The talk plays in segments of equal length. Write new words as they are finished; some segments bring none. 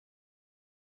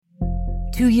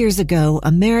2 years ago,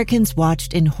 Americans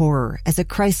watched in horror as a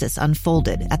crisis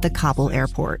unfolded at the Kabul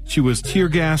airport. She was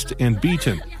tear-gassed and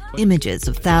beaten. Images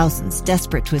of thousands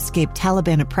desperate to escape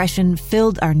Taliban oppression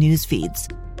filled our news feeds.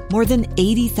 More than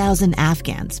 80,000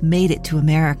 Afghans made it to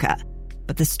America.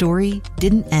 But the story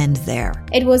didn't end there.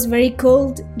 It was very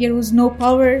cold. There was no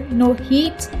power, no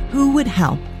heat. Who would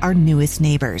help our newest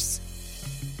neighbors?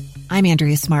 I'm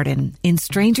Andrea Smartin. In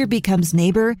Stranger Becomes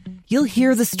Neighbor, you'll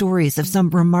hear the stories of some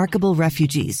remarkable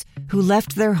refugees who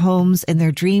left their homes and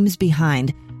their dreams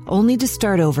behind, only to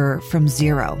start over from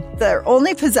zero. Their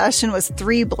only possession was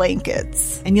 3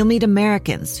 blankets. And you'll meet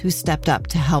Americans who stepped up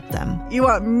to help them. You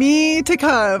want me to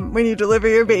come when you deliver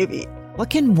your baby. What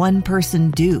can one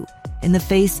person do in the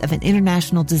face of an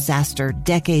international disaster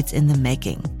decades in the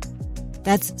making?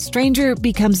 That's Stranger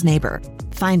Becomes Neighbor.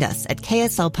 Find us at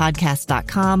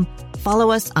kslpodcast.com.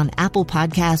 Follow us on Apple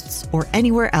Podcasts or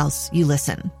anywhere else you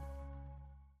listen.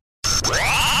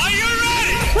 Are you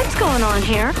ready? What's going on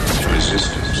here?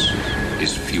 Resistance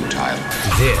is futile.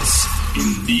 This,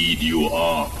 indeed you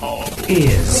are, Paul,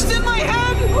 It's in my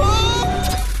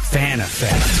hand! Fan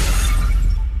Effect.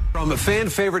 From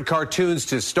fan-favorite cartoons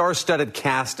to star-studded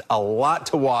cast, a lot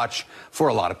to watch for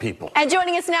a lot of people. And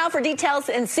joining us now for details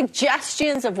and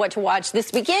suggestions of what to watch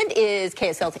this weekend is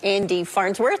KSL's Andy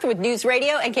Farnsworth with News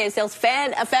Radio and KSL's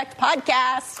Fan Effect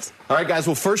podcast. All right, guys,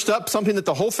 well, first up, something that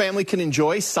the whole family can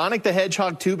enjoy. Sonic the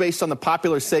Hedgehog 2, based on the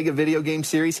popular Sega video game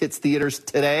series, hits theaters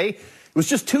today. It was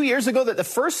just 2 years ago that the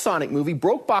first Sonic movie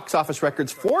broke box office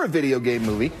records for a video game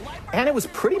movie, and it was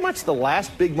pretty much the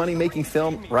last big money-making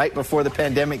film right before the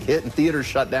pandemic hit and theaters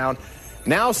shut down.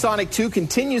 Now Sonic 2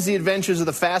 continues the adventures of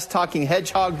the fast-talking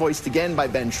hedgehog, voiced again by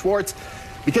Ben Schwartz.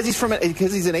 Because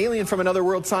he's an alien from another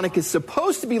world, Sonic is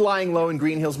supposed to be lying low in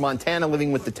Green Hills, Montana,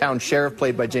 living with the town sheriff,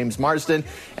 played by James Marsden,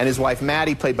 and his wife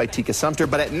Maddie, played by Tika Sumpter.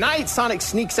 But at night, Sonic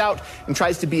sneaks out and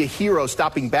tries to be a hero,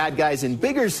 stopping bad guys in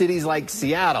bigger cities like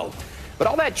Seattle. But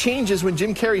all that changes when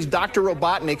Jim Carrey's Dr.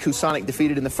 Robotnik, who Sonic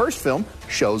defeated in the first film,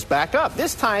 shows back up.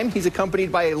 This time, he's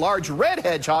accompanied by a large red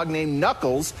hedgehog named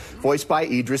Knuckles, voiced by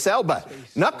Idris Elba.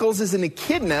 Knuckles is an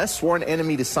echidna, sworn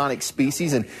enemy to Sonic's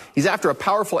species, and he's after a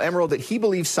powerful emerald that he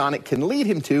believes Sonic can lead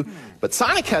him to. But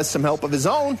Sonic has some help of his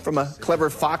own from a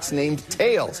clever fox named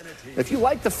Tails. If you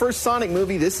like the first Sonic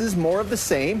movie, this is more of the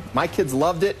same. My kids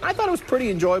loved it. I thought it was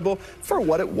pretty enjoyable for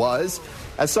what it was.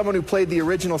 As someone who played the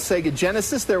original Sega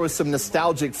Genesis, there was some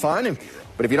nostalgic fun.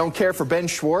 But if you don't care for Ben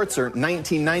Schwartz or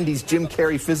 1990s Jim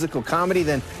Carrey physical comedy,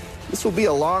 then this will be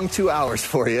a long 2 hours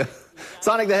for you.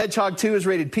 Sonic the Hedgehog 2 is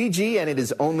rated PG, and it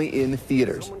is only in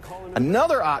theaters.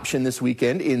 Another option this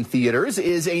weekend in theaters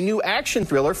is a new action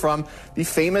thriller from the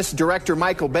famous director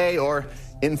Michael Bay, or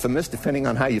infamous, depending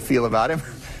on how you feel about him.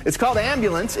 It's called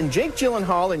Ambulance, and Jake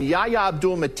Gyllenhaal and Yahya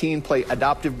Abdul-Mateen play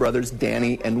adoptive brothers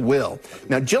Danny and Will.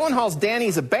 Now, Gyllenhaal's Danny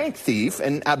is a bank thief,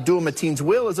 and Abdul-Mateen's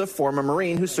Will is a former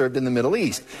Marine who served in the Middle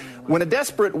East. When a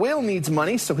desperate Will needs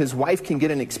money so his wife can get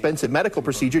an expensive medical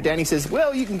procedure, Danny says,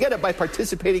 well, you can get it by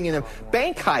participating in a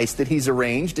bank heist that he's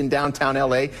arranged in downtown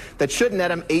L.A. that should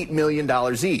net him $8 million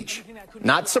each.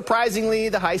 Not surprisingly,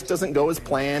 the heist doesn't go as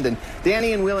planned, and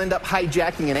Danny and Will end up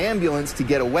hijacking an ambulance to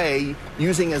get away,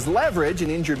 using as leverage an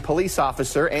injured police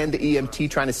officer and the EMT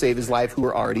trying to save his life who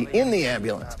were already in the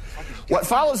ambulance. What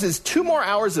follows is 2 more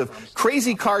hours of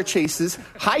crazy car chases,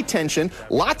 high tension,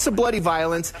 lots of bloody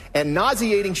violence, and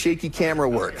nauseating shaky camera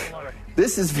work.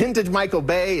 This is vintage Michael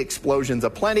Bay, explosions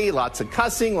aplenty, lots of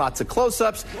cussing, lots of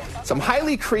close-ups, some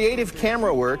highly creative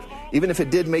camera work, even if it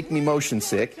did make me motion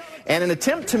sick, and an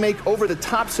attempt to make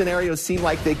over-the-top scenarios seem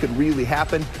like they could really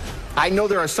happen. I know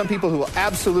there are some people who will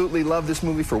absolutely love this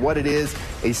movie for what it is,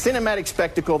 a cinematic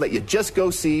spectacle that you just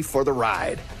go see for the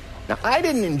ride. Now, I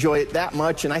didn't enjoy it that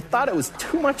much, and I thought it was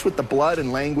too much with the blood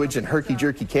and language and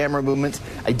herky-jerky camera movements.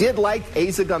 I did like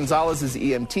Eiza Gonzalez's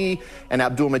EMT and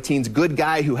Abdul-Mateen's good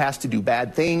guy who has to do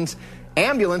bad things.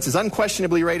 Ambulance is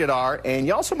unquestionably rated R, and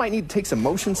you also might need to take some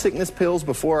motion sickness pills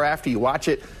before or after you watch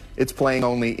it. It's playing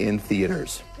only in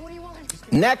theaters.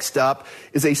 Next up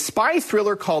is a spy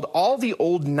thriller called All the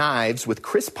Old Knives with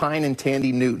Chris Pine and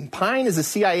Tandy Newton. Pine is a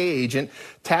CIA agent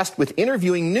tasked with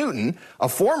interviewing Newton, a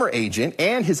former agent,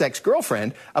 and his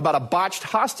ex-girlfriend about a botched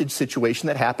hostage situation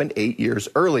that happened 8 years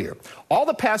earlier. All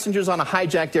the passengers on a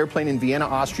hijacked airplane in Vienna,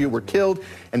 Austria were killed,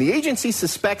 and the agency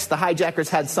suspects the hijackers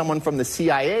had someone from the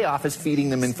CIA office feeding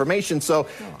them information, so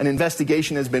an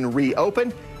investigation has been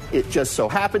reopened. It just so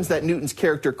happens that Newton's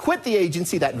character quit the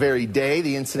agency that very day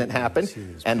the incident happened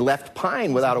and left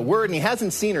Pine without a word, and he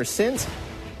hasn't seen her since.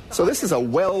 So this is a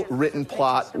well-written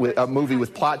plot, a movie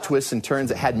with plot twists and turns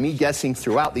that had me guessing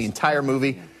throughout the entire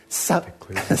movie.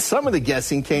 Some of the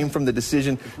guessing came from the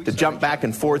decision to jump back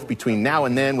and forth between now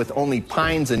and then, with only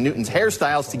Pine's and Newton's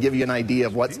hairstyles to give you an idea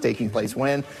of what's taking place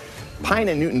when. Pine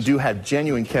and Newton do have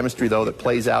genuine chemistry, though, that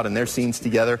plays out in their scenes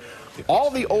together.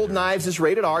 All the Old Knives is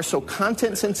rated R, so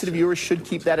content-sensitive viewers should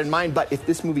keep that in mind. But if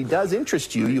this movie does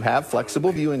interest you, you have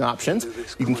flexible viewing options.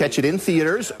 You can catch it in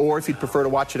theaters, or if you'd prefer to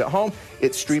watch it at home,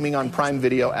 it's streaming on Prime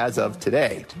Video as of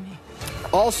today.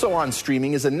 Also on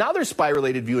streaming is another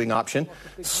spy-related viewing option.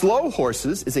 Slow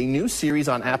Horses is a new series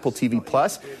on Apple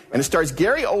TV+, and it stars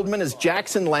Gary Oldman as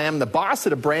Jackson Lamb, the boss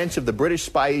at a branch of the British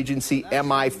spy agency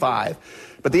MI5.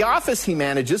 But the office he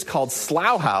manages, called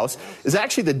Slough House, is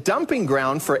actually the dumping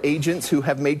ground for agents who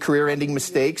have made career-ending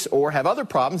mistakes or have other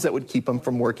problems that would keep them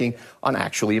from working on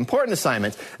actually important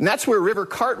assignments. And that's where River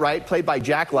Cartwright, played by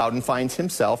Jack Lowden, finds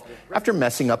himself after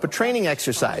messing up a training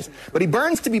exercise. But he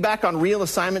burns to be back on real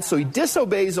assignments, so he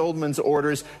disobeys Oldman's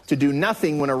orders to do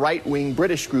nothing when a right-wing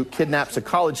British group kidnaps a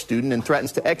college student and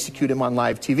threatens to execute him on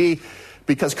live TV,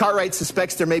 because Cartwright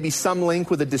suspects there may be some link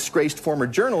with a disgraced former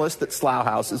journalist that Slough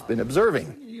House has been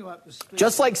observing.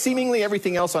 Just like seemingly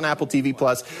everything else on Apple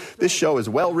TV+, this show is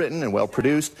well-written and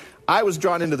well-produced. I was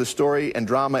drawn into the story and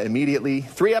drama immediately.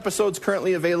 3 episodes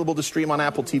currently available to stream on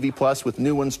Apple TV+, with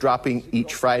new ones dropping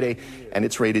each Friday, and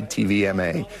it's rated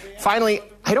TVMA. Finally,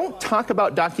 I don't talk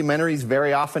about documentaries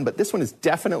very often, but this one is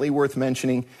definitely worth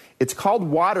mentioning. It's called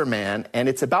Waterman, and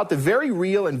it's about the very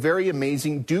real and very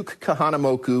amazing Duke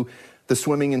Kahanamoku, the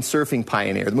swimming and surfing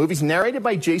pioneer. The movie's narrated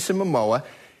by Jason Momoa,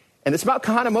 and it's about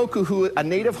Kahanamoku, a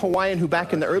native Hawaiian who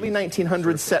back in the early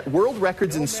 1900s set world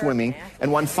records in swimming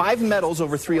and won 5 medals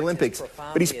over 3 Olympics.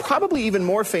 But he's probably even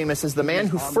more famous as the man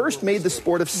who first made the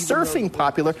sport of surfing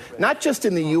popular, not just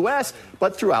in the U.S.,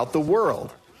 but throughout the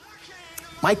world.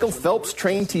 Michael Phelps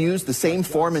trained to use the same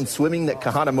form in swimming that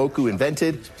Kahanamoku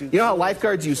invented. You know how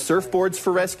lifeguards use surfboards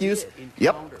for rescues?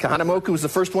 Yep, Kahanamoku was the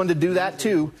first one to do that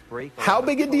too. How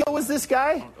big a deal was this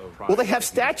guy? Well, they have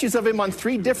statues of him on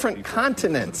 3 different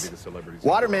continents.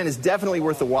 Waterman is definitely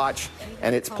worth a watch,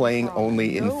 and it's playing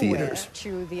only in theaters.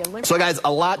 So guys,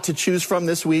 a lot to choose from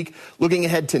this week. Looking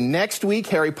ahead to next week,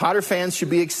 Harry Potter fans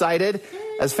should be excited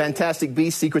as Fantastic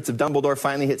Beasts: Secrets of Dumbledore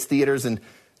finally hits theaters, and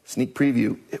sneak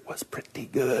preview, it was pretty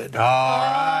good. All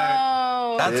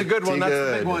right. That's a good one. That's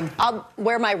a big one. I'll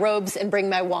wear my robes and bring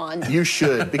my wand. You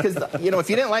should, because, if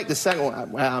you didn't like the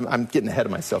second one, I'm getting ahead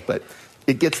of myself, but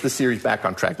it gets the series back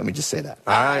on track. Let me just say that.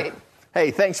 All right.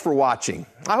 Hey, thanks for watching.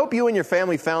 I hope you and your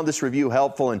family found this review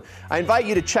helpful, and I invite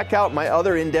you to check out my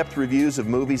other in-depth reviews of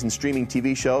movies and streaming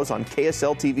TV shows on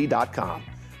KSLTV.com.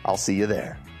 I'll see you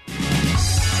there.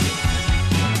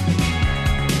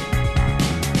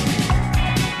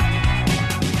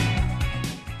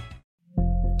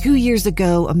 Two years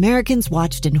ago, Americans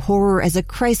watched in horror as a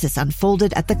crisis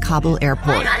unfolded at the Kabul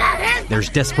airport. There's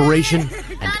desperation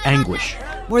and anguish.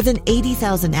 More than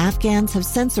 80,000 Afghans have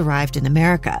since arrived in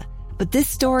America, but this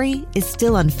story is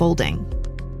still unfolding.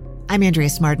 I'm Andrea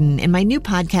Smartin. In my new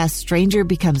podcast, Stranger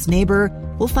Becomes Neighbor,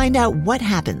 we'll find out what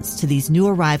happens to these new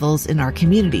arrivals in our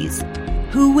communities.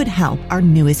 Who would help our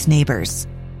newest neighbors?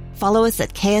 Follow us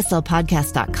at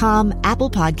kslpodcast.com,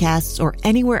 Apple Podcasts, or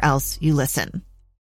anywhere else you listen.